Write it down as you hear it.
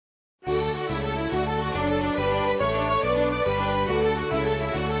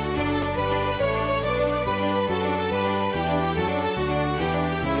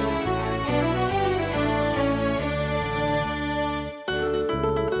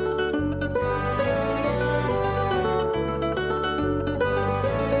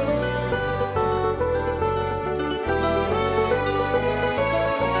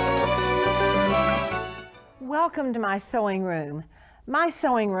Welcome to my sewing room. My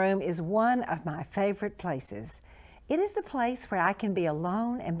sewing room is one of my favorite places. It is the place where I can be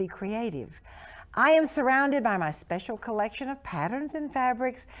alone and be creative. I am surrounded by my special collection of patterns and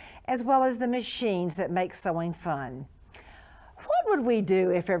fabrics, as well as the machines that make sewing fun. What would we do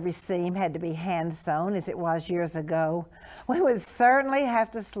if every seam had to be hand sewn as it was years ago? We would certainly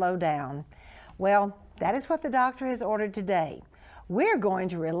have to slow down. Well, that is what the doctor has ordered today. We're going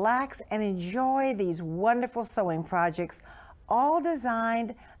to relax and enjoy these wonderful sewing projects, all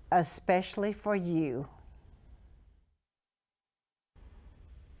designed especially for you.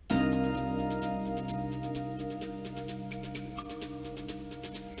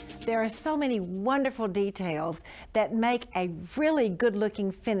 There are so many wonderful details that make a really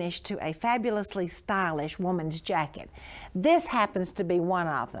good-looking finish to a fabulously stylish woman's jacket. This happens to be one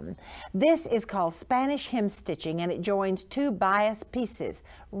of them. This is called Spanish hem stitching, and it joins two bias pieces.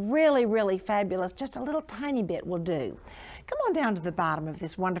 Really, really fabulous. Just a little tiny bit will do. Come on down to the bottom of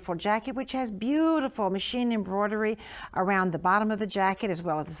this wonderful jacket, which has beautiful machine embroidery around the bottom of the jacket as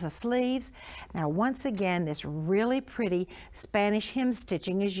well as the sleeves. Now, once again, this really pretty Spanish hem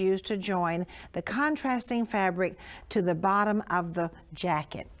stitching is used to join the contrasting fabric to the bottom of the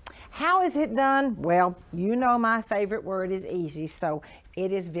jacket. How is it done? Well, you know my favorite word is easy, so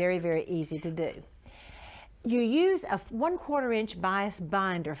it is very, very easy to do. You use a 1/4 inch bias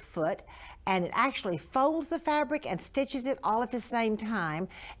binder foot, and it actually folds the fabric and stitches it all at the same time.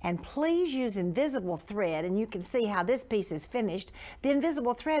 And please use invisible thread, and you can see how this piece is finished. The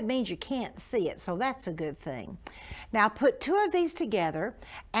invisible thread means you can't see it, so that's a good thing. Now put two of these together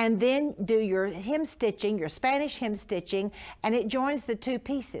and then do your hem stitching, your Spanish hem stitching, and it joins the two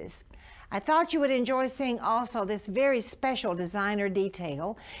pieces. I thought you would enjoy seeing also this very special designer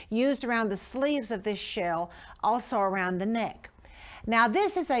detail used around the sleeves of this shell, also around the neck. Now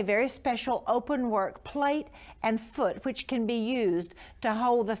this is a very special open work plate and foot which can be used to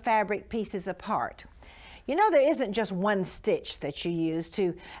hold the fabric pieces apart. You know, there isn't just one stitch that you use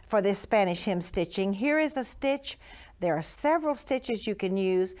for this Spanish hem stitching. Here is a stitch. There are several stitches you can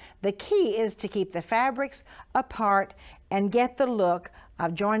use. The key is to keep the fabrics apart and get the look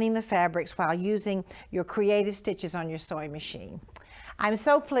of joining the fabrics while using your creative stitches on your sewing machine. I'm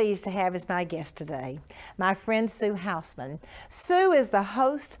so pleased to have as my guest today my friend Sue Hausmann. Sue is the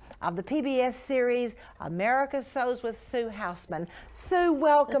host of the PBS series America Sews with Sue Hausmann. Sue,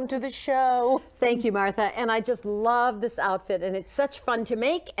 welcome to the show. Thank you, Martha. And I just love this outfit, and it's such fun to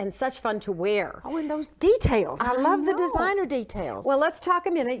make and such fun to wear. Oh, and those details. I love the designer details. Well, let's talk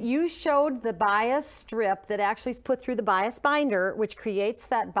a minute. You showed the bias strip that actually is put through the bias binder, which creates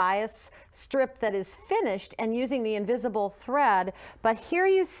that bias strip that is finished and using the invisible thread. But here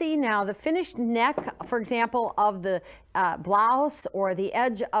you see now the finished neck, for example, of the blouse or the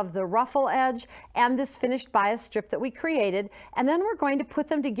edge of the ruffle edge, and this finished bias strip that we created. And then we're going to put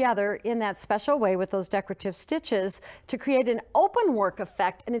them together in that special way with those decorative stitches to create an open work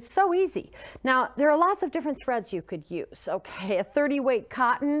effect, and it's so easy. Now, there are lots of different threads you could use, okay? A 30 weight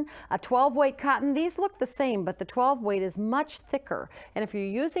cotton, a 12 weight cotton, these look the same, but the 12 weight is much thicker. And if you're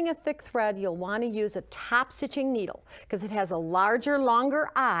using a thick thread, you'll want to use a top stitching needle because it has a larger, longer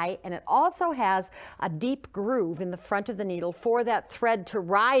eye, and it also has a deep groove in the front of the needle for that thread to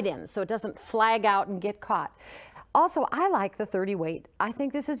ride in so it doesn't flag out and get caught. Also, I like the 30 weight. I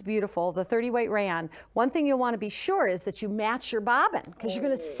think this is beautiful, the 30 weight rayon. One thing you'll want to be sure is that you match your bobbin because you're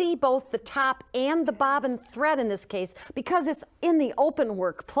going to see both the top and the bobbin thread in this case because it's in the open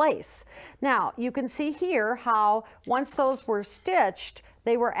work place. Now, you can see here how once those were stitched,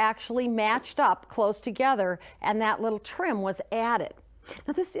 they were actually matched up close together and that little trim was added.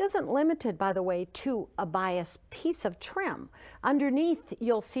 Now this isn't limited, by the way, to a bias piece of trim. Underneath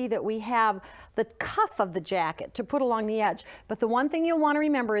you'll see that we have the cuff of the jacket to put along the edge. But the one thing you'll want to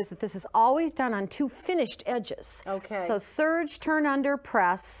remember is that this is always done on two finished edges. Okay. So serge, turn under,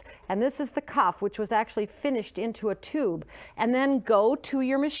 press, and this is the cuff, which was actually finished into a tube. And then go to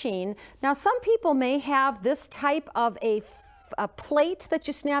your machine. Now some people may have this type of a plate that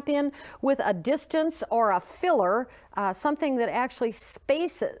you snap in with a distance or a filler, something that actually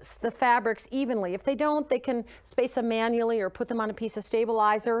spaces the fabrics evenly. If they don't, they can space them manually or put them on a piece of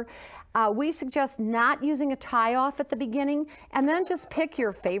stabilizer. We suggest not using a tie-off at the beginning, and then just pick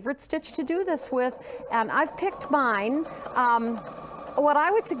your favorite stitch to do this with. And I've picked mine. What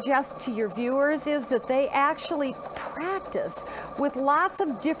I would suggest to your viewers is that they actually practice with lots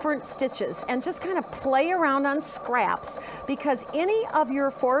of different stitches and just kind of play around on scraps, because any of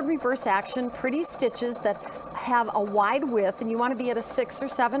your forward reverse action pretty stitches that have a wide width, and you want to be at a 6 or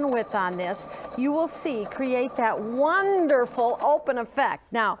 7 width on this, you will see create that wonderful open effect.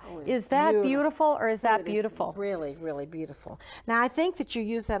 Now, is that beautiful or is that beautiful? Really, really beautiful. Now, I think that you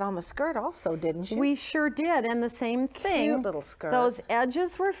used that on the skirt also, didn't you? We sure did, and the same thing. Cute little skirt. Those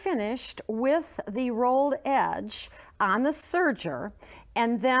edges were finished with the rolled edge on the serger,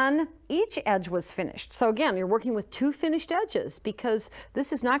 and then each edge was finished. So again, you're working with 2 finished edges because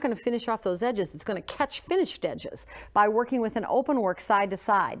this is not going to finish off those edges. It's going to catch finished edges by working with an open work side to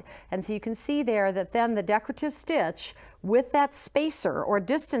side. And so you can see there that then the decorative stitch with that spacer or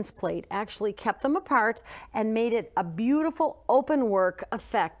distance plate actually kept them apart and made it a beautiful open work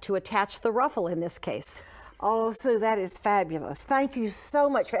effect to attach the ruffle in this case. Oh, Sue, that is fabulous. Thank you so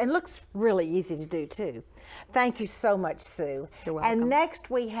much. And looks really easy to do, too. Thank you so much, Sue. You're welcome. And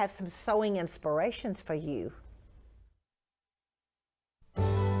next we have some sewing inspirations for you.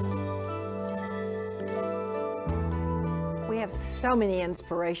 We have so many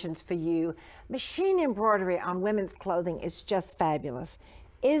inspirations for you. Machine embroidery on women's clothing is just fabulous.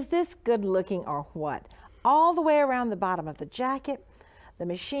 Is this good looking or what? All the way around the bottom of the jacket. The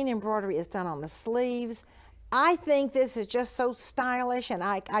machine embroidery is done on the sleeves. I think this is just so stylish, and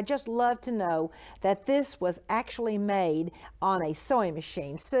I just love to know that this was actually made on a sewing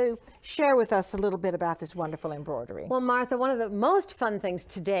machine. Sue, share with us a little bit about this wonderful embroidery. Well, Martha, one of the most fun things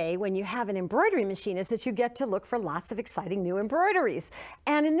today when you have an embroidery machine is that you get to look for lots of exciting new embroideries.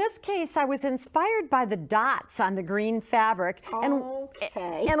 And in this case, I was inspired by the dots on the green fabric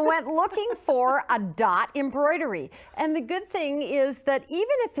and went looking for a dot embroidery. And the good thing is that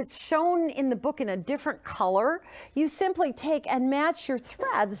even if it's shown in the book in a different color, you simply take and match your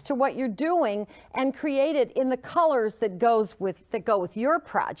threads to what you're doing and create it in the colors that go with your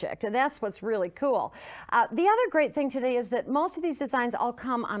project, and that's what's really cool. The other great thing today is that most of these designs all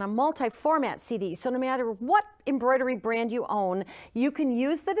come on a multi-format CD, so no matter what embroidery brand you own, you can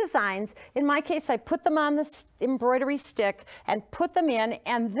use the designs. In my case, I put them on the embroidery stick and put them in,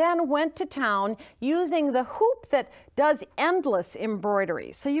 and then went to town using the hoop that does endless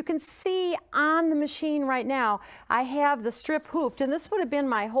embroidery. So you can see on the machine right now, I have the strip hooped, and this would have been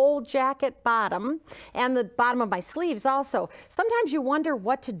my whole jacket bottom and the bottom of my sleeves also. Sometimes you wonder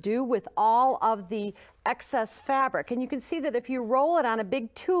what to do with all of the excess fabric, and you can see that if you roll it on a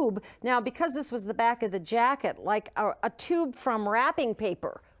big tube, now because this was the back of the jacket, like a tube from wrapping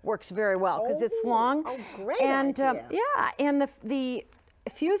paper works very well because it's long. Oh, great and idea. yeah, and the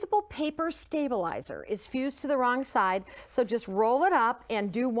fusible paper stabilizer is fused to the wrong side, so just roll it up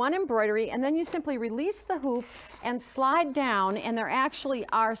and do one embroidery, and then you simply release the hoop and slide down, and there actually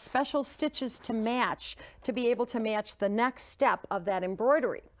are special stitches to match to be able to match the next step of that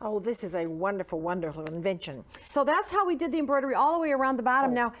embroidery. Oh, this is a wonderful, wonderful invention. So that's how we did the embroidery all the way around the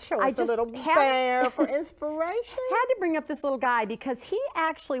bottom. Now, show us a little bear for inspiration. Had to bring up this little guy because he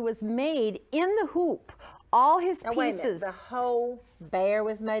actually was made in the hoop. All his pieces. Wait a minute, the whole bear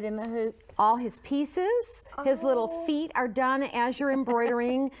was made in the hoop? All his pieces, his little feet are done as you're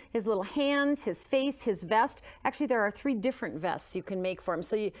embroidering, his little hands, his face, his vest. Actually, there are 3 different vests you can make for him.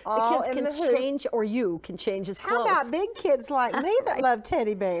 So the kids can change, or you can change his clothes. How about big kids like me that love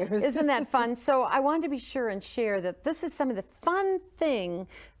teddy bears? Isn't that fun? So I wanted to be sure and share that this is some of the fun things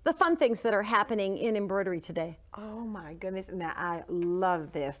that are happening in embroidery today. Oh my goodness, now I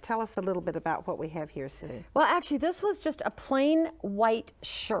love this. Tell us a little bit about what we have here, Sue. Well, actually, this was just a plain white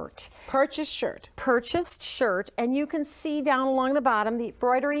shirt. Purchased shirt. Purchased shirt, and you can see down along the bottom the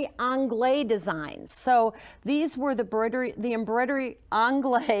embroidery anglais designs. So these were the embroidery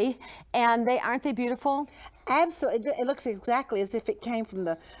anglais, and aren't they beautiful? Absolutely, it looks exactly as if it came from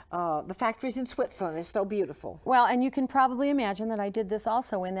the factories in Switzerland. It's so beautiful. Well, and you can probably imagine that I did this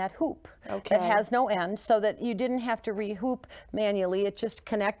also in that hoop. Okay. That has no end, so that you didn't have to re-hoop manually. It just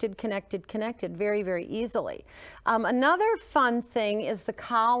connected very, very easily. Another fun thing is the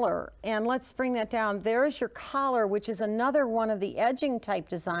collar, and let's bring that down. There's your collar, which is another one of the edging type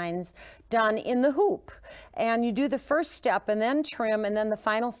designs done in the hoop. And you do the first step and then trim, and then the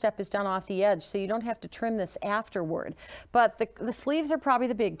final step is done off the edge, so you don't have to trim this afterward. But the sleeves are probably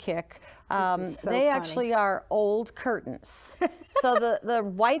the big kick. They actually are old curtains. So the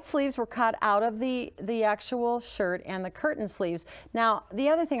white sleeves were cut out of the actual shirt, and the curtain sleeves. Now, the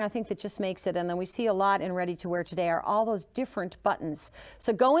other thing I think that just makes it, and then we see a lot in ready to wear today, are all those different buttons.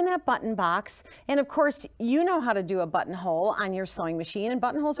 So go in that button box, and of course, you know how to do a buttonhole on your sewing machine, and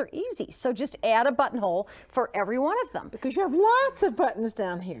buttonholes are easy. So just add a buttonhole for every one of them. Because you have lots of buttons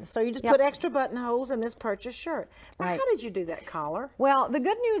down here. So you just put extra buttonholes in this purchased shirt. Now, how did you do that collar? Well, the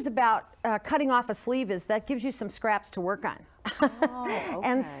good news about cutting off a sleeve is that gives you some scraps to work on. Oh, okay.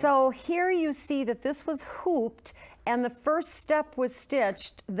 And so here you see that this was hooped, and the first step was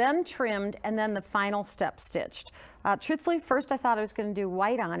stitched, then trimmed, and then the final step stitched. Truthfully, first I thought I was going to do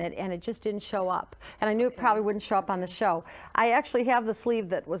white on it, and it just didn't show up. And I knew it probably wouldn't show up on the show. I actually have the sleeve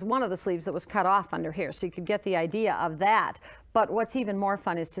that was one of the sleeves that was cut off under here, so you could get the idea of that. But what's even more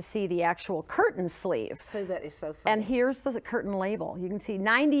fun is to see the actual curtain sleeve. So that is so fun. And here's the curtain label. You can see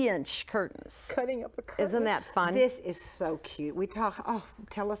 90-inch curtains. Cutting up a curtain. Isn't that fun? This is so cute. We talk, oh,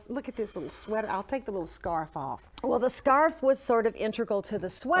 tell us, look at this little sweater. I'll take the little scarf off. Well, the scarf was sort of integral to the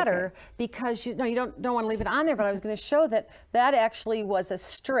sweater because you don't want to leave it on there, but I was going to show that that actually was a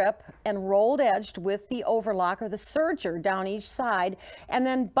strip and rolled edged with the overlock or the serger down each side, and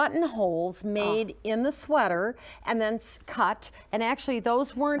then buttonholes made in the sweater and then cut. And actually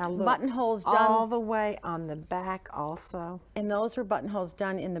those weren't buttonholes done all the way on the back also. And those were buttonholes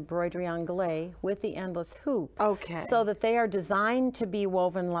done in the embroidery anglais with the endless hoop. Okay. So that they are designed to be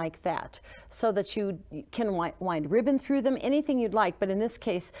woven like that, so that you can wind ribbon through them, anything you'd like. But in this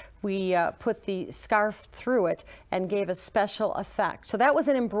case, we put the scarf through it and gave a special effect. So that was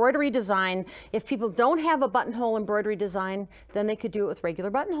an embroidery design. If people don't have a buttonhole embroidery design, then they could do it with regular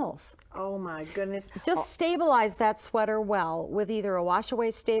buttonholes. Oh my goodness. Just stabilize that sweater well with either a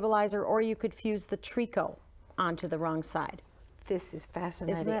wash-away stabilizer, or you could fuse the tricot onto the wrong side. This is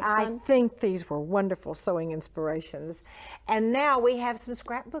fascinating. Isn't that I fun? think these were wonderful sewing inspirations. And now we have some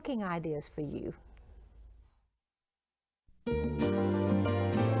scrapbooking ideas for you.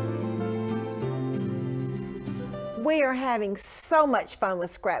 We are having so much fun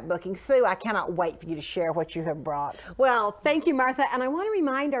with scrapbooking. Sue, I cannot wait for you to share what you have brought. Well, thank you, Martha. And I want to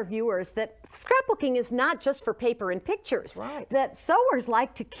remind our viewers that scrapbooking is not just for paper and pictures. Right. That sewers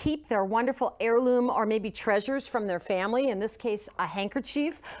like to keep their wonderful heirloom or maybe treasures from their family, in this case, a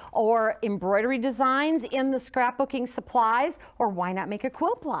handkerchief or embroidery designs in the scrapbooking supplies, or why not make a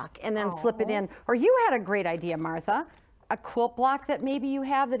quilt block and then slip it in? Or you had a great idea, Martha. A quilt block that maybe you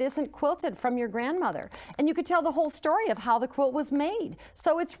have that isn't quilted from your grandmother, and you could tell the whole story of how the quilt was made.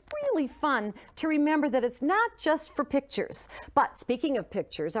 So it's really fun to remember that it's not just for pictures. But speaking of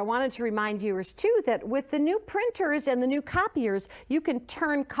pictures, I wanted to remind viewers too that with the new printers and the new copiers, you can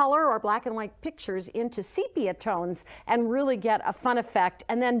turn color or black and white pictures into sepia tones and really get a fun effect,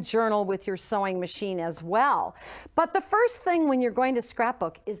 and then journal with your sewing machine as well. But the first thing when you're going to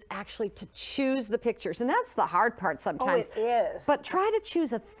scrapbook is actually to choose the pictures, and that's the hard part sometimes. It is. But try to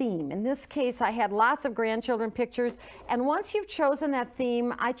choose a theme. In this case, I had lots of grandchildren pictures, and once you've chosen that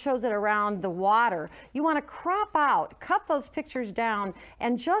theme, I chose it around the water. You want to crop out, cut those pictures down,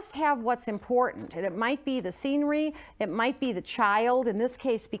 and just have what's important. And it might be the scenery, it might be the child. In this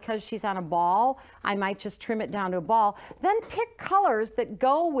case, because she's on a ball, I might just trim it down to a ball. Then pick colors that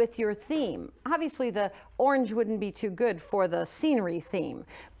go with your theme. Obviously, the orange wouldn't be too good for the scenery theme.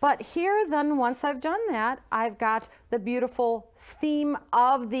 But here, then, once I've done that, I've got the beautiful theme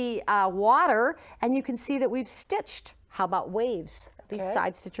of the water, and you can see that we've stitched. How about waves? These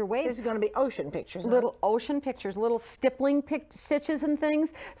side stitcher waves. This is going to be ocean pictures. Little ocean pictures, little stippling stitches and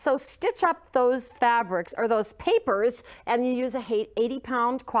things. So stitch up those fabrics or those papers, and you use a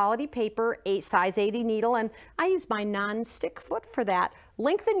 80-pound quality paper, size 80 needle, and I use my non-stick foot for that.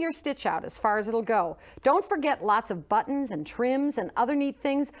 Lengthen your stitch out as far as it'll go. Don't forget lots of buttons and trims and other neat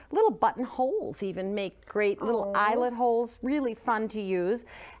things. Little button holes even make great little eyelet holes, really fun to use.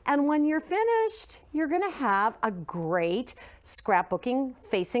 And when you're finished, you're gonna have a great scrapbooking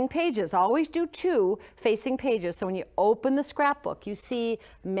facing pages. Always do 2 facing pages. So when you open the scrapbook, you see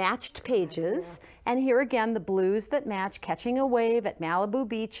matched pages. And here again, the blues that match, catching a wave at Malibu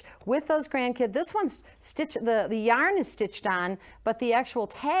Beach with those grandkids. This one's stitched, the yarn is stitched on, but the actual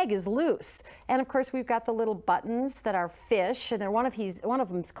tag is loose. And of course, we've got the little buttons that are fish, and one of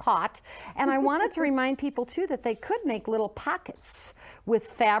them's caught. And I wanted to remind people too that they could make little pockets with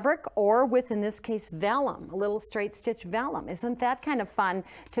fabric, or with, in this case, vellum, a little straight stitch vellum. Isn't that kind of fun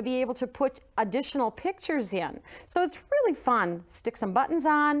to be able to put additional pictures in? So it's really fun. Stick some buttons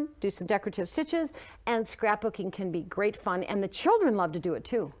on, do some decorative stitches, and scrapbooking can be great fun, and the children love to do it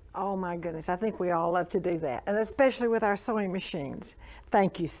too. Oh my goodness, I think we all love to do that, and especially with our sewing machines.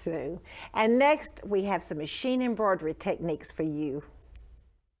 Thank you, Sue. And next, we have some machine embroidery techniques for you.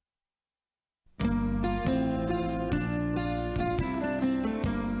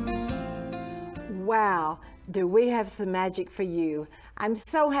 Wow, do we have some magic for you. I'm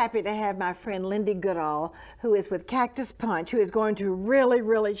so happy to have my friend Lindee Goodall, who is with Cactus Punch, who is going to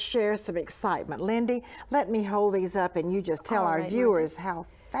really share some excitement. Lindee, let me hold these up and you just tell our viewers how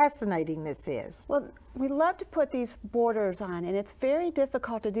fascinating this is. Well, we love to put these borders on, and it's very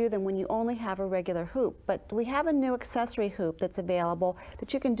difficult to do them when you only have a regular hoop. But we have a new accessory hoop that's available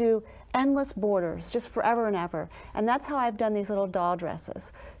that you can do endless borders, just forever and ever. And that's how I've done these little doll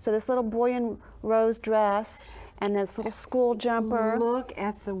dresses. So this little boy in rose dress, and this little school jumper. Look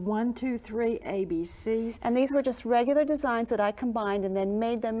at the 1, 2, 3 ABCs. And these were just regular designs that I combined and then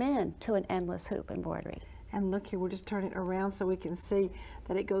made them into an endless hoop embroidery. And look here, we'll just turn it around so we can see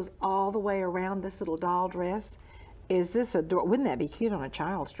that it goes all the way around this little doll dress. Is this wouldn't that be cute on a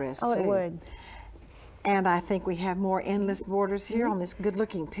child's dress too? Oh, it would. And I think we have more endless borders here on this good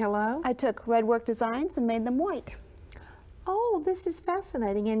looking pillow. I took redwork designs and made them white. Oh, this is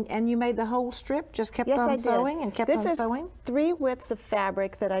fascinating. And you made the whole strip, just kept Yes, on I did. sewing and kept on sewing? This is 3 widths of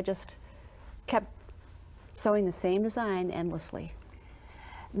fabric that I just kept sewing the same design endlessly.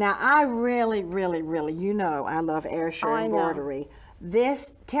 Now, I really, you know, I love airsure embroidery.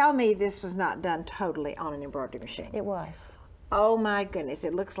 Tell me this was not done totally on an embroidery machine. It was. Oh my goodness,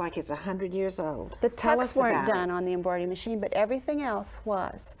 it looks like it's 100 years old. The tucks weren't done on the embroidery machine, but everything else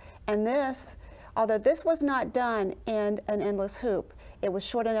was. And this, although this was not done in an endless hoop, it was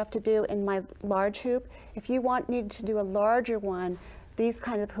short enough to do in my large hoop. If you needed to do a larger one, these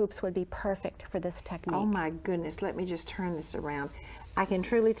kinds of hoops would be perfect for this technique. Oh my goodness, let me just turn this around. I can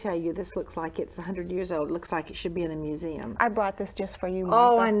truly tell you this looks like it's 100 years old. It looks like it should be in a museum. I brought this just for you,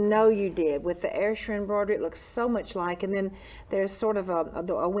 Martha. Oh, I know you did. With the airsure embroidery, it looks so much like, and then there's sort of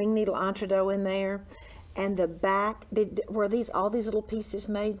a wing needle entredot in there. And the back, were all these little pieces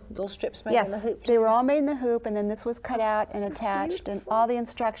made, little strips made in the hoop? Yes, they were all made in the hoop, and then this was cut out and attached, and all the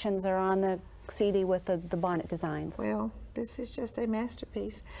instructions are on the CD with the bonnet designs. Well, this is just a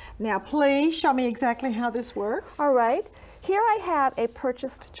masterpiece. Now, please show me exactly how this works. All right. Here I have a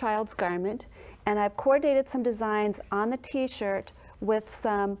purchased child's garment, and I've coordinated some designs on the t-shirt with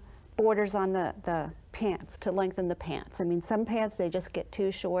some borders on the pants to lengthen the pants. I mean, some pants, they just get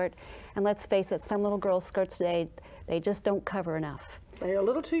too short, and let's face it, some little girls' skirts today, they just don't cover enough. They're a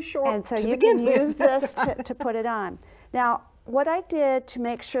little too short. And so you can use this to put it on. Now, what I did to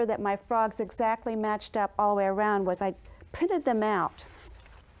make sure that my frogs exactly matched up all the way around was I printed them out.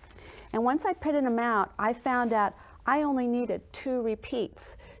 And once I printed them out, I found out I only needed 2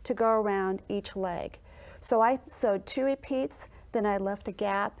 repeats to go around each leg. So I sewed 2 repeats, then I left a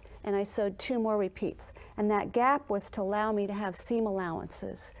gap, and I sewed 2 more repeats. And that gap was to allow me to have seam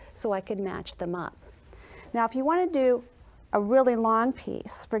allowances so I could match them up. Now, if you want to do a really long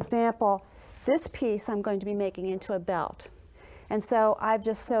piece, for example, this piece I'm going to be making into a belt. And so I've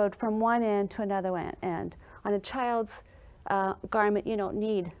just sewed from one end to another end. On a child's garment, you don't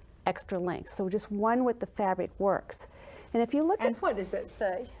need extra length, so just one with the fabric works. And if you look And what does that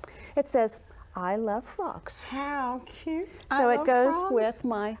say? it says, I love frogs. How cute. So it goes frogs. with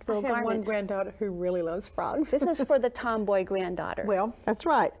my little I have one garment. granddaughter who really loves frogs. This is for the tomboy granddaughter. Well, that's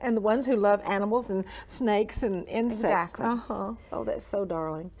right. And the ones who love animals and snakes and insects. Exactly. Oh, that's so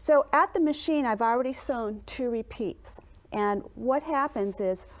darling. So at the machine, I've already sewn 2 repeats. And what happens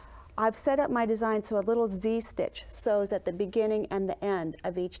is I've set up my design so a little Z stitch sews at the beginning and the end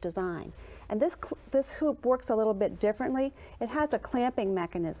of each design. And this hoop works a little bit differently. It has a clamping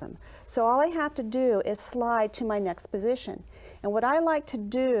mechanism. So all I have to do is slide to my next position. And what I like to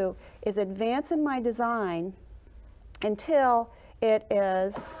do is advance in my design until it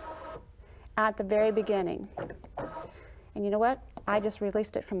is at the very beginning. And you know what? I just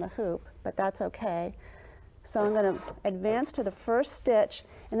released it from the hoop, but that's okay. So I'm going to advance to the first stitch,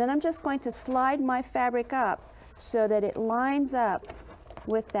 and then I'm just going to slide my fabric up so that it lines up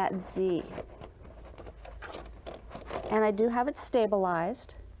with that Z. And I do have it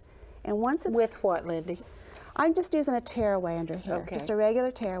stabilized. And once it's... With what, Lindee? I'm just using a tearaway under here, Okay. just a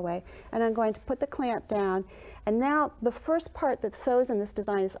regular tearaway. And I'm going to put the clamp down. And now the first part that sews in this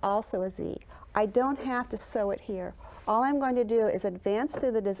design is also a Z. I don't have to sew it here. All I'm going to do is advance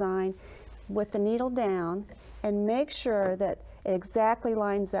through the design with the needle down and make sure that it exactly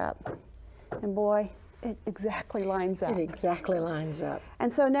lines up. And boy, it exactly lines up. It exactly lines up.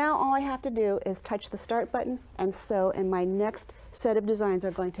 And so now all I have to do is touch the start button and sew, and my next set of designs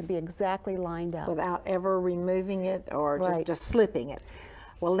are going to be exactly lined up. Without ever removing it or Right. just slipping it.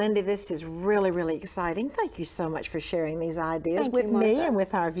 Well, Lindee, this is really exciting. Thank you so much for sharing these ideas Thank with you, me Martha. and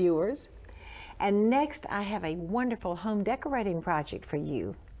with our viewers. And next, I have a wonderful home decorating project for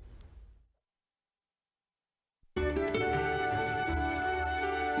you.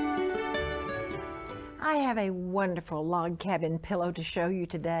 I have a wonderful log cabin pillow to show you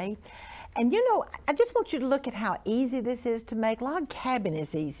today. And you know, I just want you to look at how easy this is to make. Log cabin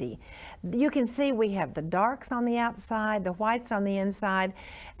is easy. You can see we have the darks on the outside, the whites on the inside,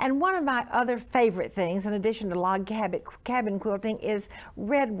 and one of my other favorite things, in addition to log cabin quilting, is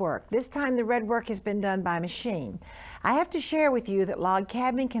red work. This time the red work has been done by machine. I have to share with you that log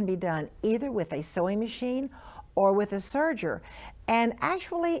cabin can be done either with a sewing machine or with a serger. And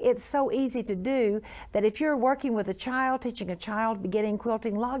actually, it's so easy to do that if you're working with a child, teaching a child beginning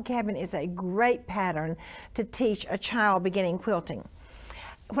quilting, log cabin is a great pattern to teach a child beginning quilting.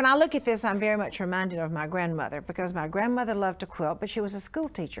 When I look at this, I'm very much reminded of my grandmother, because my grandmother loved to quilt, but she was a school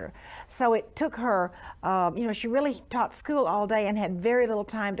teacher. So it took her, you know, she really taught school all day and had very little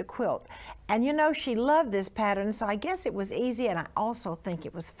time to quilt. And you know, she loved this pattern, so I guess it was easy, and I also think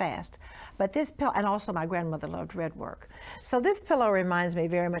it was fast. But this pillow, and also my grandmother loved red work. So this pillow reminds me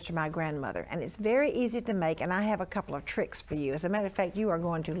very much of my grandmother, and it's very easy to make, and I have a couple of tricks for you. As a matter of fact, you are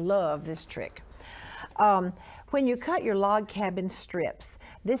going to love this trick. When you cut your log cabin strips,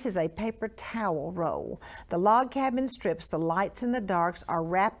 this is a paper towel roll. The log cabin strips, the lights and the darks, are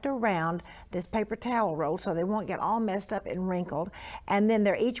wrapped around this paper towel roll so they won't get all messed up and wrinkled. And then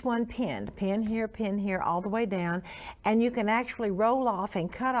they're each one pinned, pin here, all the way down. And you can actually roll off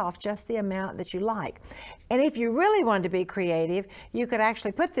and cut off just the amount that you like. And if you really wanted to be creative, you could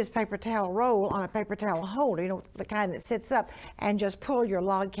actually put this paper towel roll on a paper towel holder, you know, the kind that sits up, and just pull your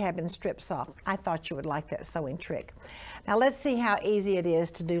log cabin strips off. I thought you would like that sewing trick. Now let's see how easy it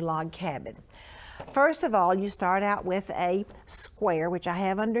is to do log cabin. First of all, you start out with a square, which I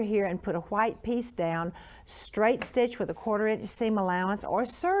have under here, and put a white piece down, straight stitch with a 1/4 inch seam allowance or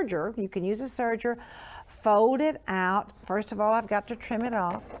serger. You can use a serger. Fold it out. First of all, I've got to trim it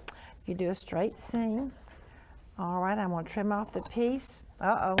off. You do a straight seam. All right, I'm going to trim off the piece.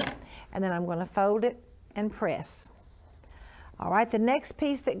 And then I'm going to fold it and press. All right, the next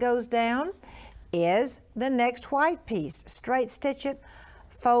piece that goes down is the next white piece. Straight stitch it,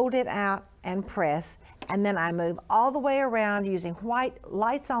 fold it out, and press. And then I move all the way around using white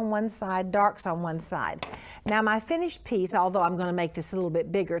lights on one side, darks on one side. Now my finished piece, although I'm going to make this a little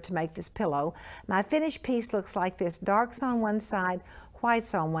bit bigger to make this pillow, my finished piece looks like this: darks on one side,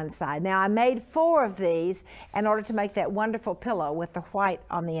 whites on one side. Now I made 4 of these in order to make that wonderful pillow with the white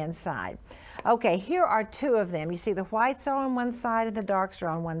on the inside. Okay, here are 2 of them. You see the whites are on one side and the darks are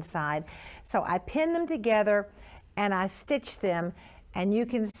on one side. So I pin them together and I stitch them, and you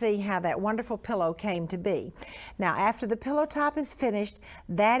can see how that wonderful pillow came to be. Now after the pillow top is finished,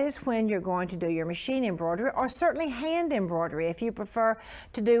 that is when you're going to do your machine embroidery, or certainly hand embroidery if you prefer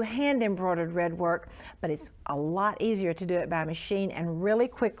to do hand embroidered red work, but it's a lot easier to do it by machine and really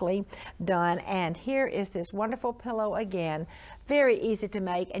quickly done. And here is this wonderful pillow again. Very easy to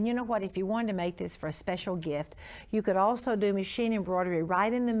make. And you know what, if you wanted to make this for a special gift, you could also do machine embroidery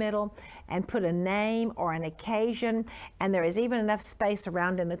right in the middle and put a name or an occasion, and there is even enough space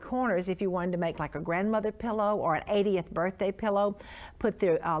around in the corners if you wanted to make like a grandmother pillow or an 80th birthday pillow. Put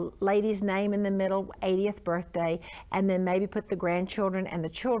the lady's name in the middle, 80th birthday, and then maybe put the grandchildren and the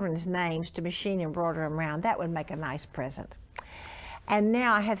children's names to machine embroider them around. That would make a nice present. And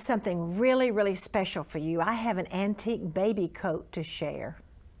now I have something really, really special for you. I have an antique baby coat to share.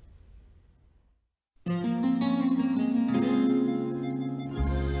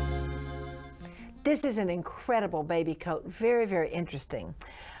 This is an incredible baby coat, very, very interesting.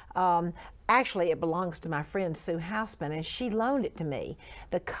 Actually, it belongs to my friend Sue Hausmann, and she loaned it to me.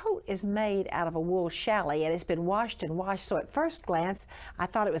 The coat is made out of a wool challis, and it's been washed and washed, so at first glance, I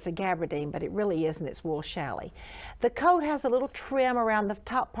thought it was a gabardine, but it really isn't. It's wool challis. The coat has a little trim around the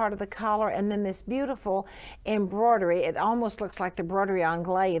top part of the collar, and then this beautiful embroidery. It almost looks like the embroidery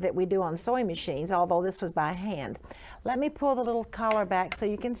anglais that we do on sewing machines, although this was by hand. Let me pull the little collar back so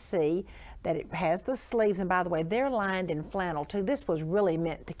you can see that it has the sleeves, and by the way, they're lined in flannel too. This was really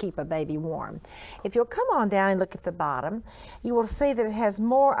meant to keep a baby warm. If you'll come on down and look at the bottom, you will see that it has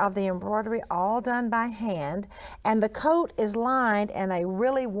more of the embroidery all done by hand, and the coat is lined in a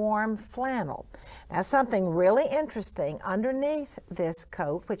really warm flannel. Now something really interesting underneath this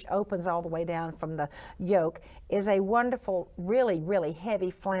coat, which opens all the way down from the yoke, is a wonderful, really, really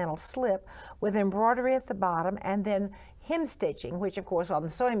heavy flannel slip with embroidery at the bottom, and then hem stitching, which of course on the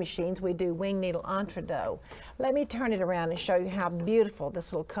sewing machines we do wing needle entredot. Let me turn it around and show you how beautiful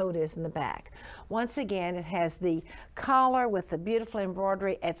this little coat is in the back. Once again, it has the collar with the beautiful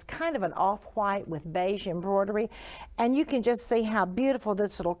embroidery. It's kind of an off-white with beige embroidery, and you can just see how beautiful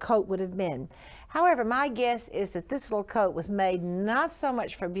this little coat would have been. However, my guess is that this little coat was made not so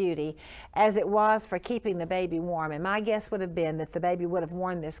much for beauty as it was for keeping the baby warm. And my guess would have been that the baby would have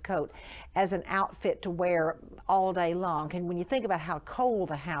worn this coat as an outfit to wear all day long. And when you think about how cold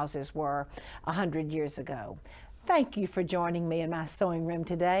the houses were 100 years ago. Thank you for joining me in my sewing room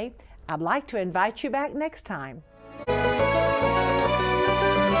today. I'd like to invite you back next time.